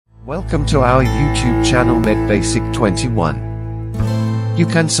Welcome to our YouTube channel MedBasic21. You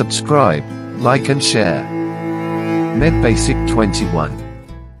can subscribe, like and share.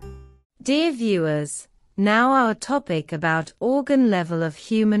 MedBasic21. Dear viewers, now our topic about organ level of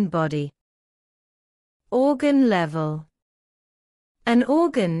human body. Organ level. An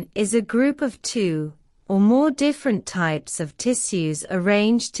organ is a group of two or more different types of tissues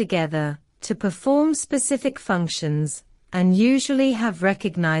arranged together to perform specific functions and usually have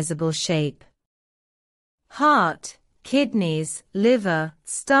recognizable shape. Heart, kidneys, liver,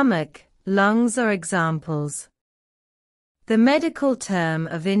 stomach, lungs are examples. The medical term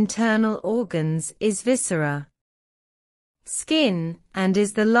of internal organs is viscera. Skin, and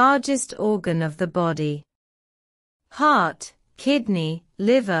is the largest organ of the body. Heart, kidney,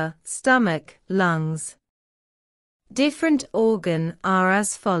 liver, stomach, lungs. Different organ are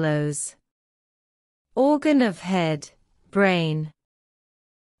as follows. Organ of head, brain.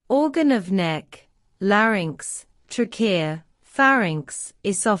 Organ of neck, larynx, trachea, pharynx,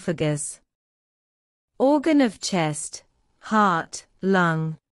 esophagus. Organ of chest, heart,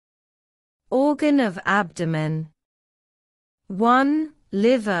 lung. Organ of abdomen. 1.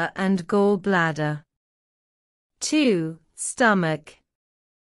 Liver and gallbladder. 2. Stomach.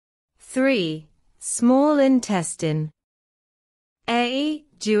 3. Small intestine. A.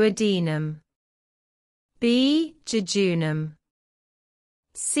 Duodenum. B. Jejunum.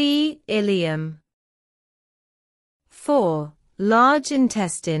 C. Ileum. 4. Large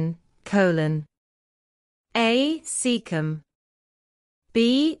intestine, colon. A. Cecum.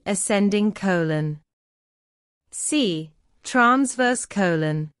 B. Ascending colon. C. Transverse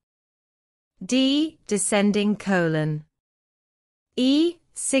colon. D. Descending colon. E.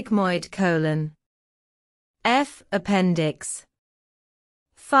 Sigmoid colon. F. Appendix.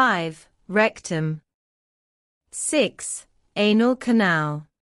 5. Rectum. 6. Anal canal.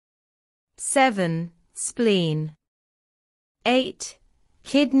 7. Spleen. 8.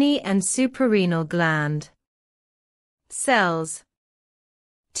 Kidney and suprarenal gland. Cells.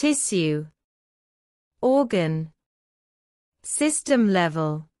 Tissue. Organ. System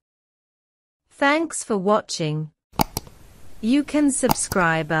level. Thanks for watching. You can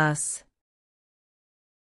subscribe us.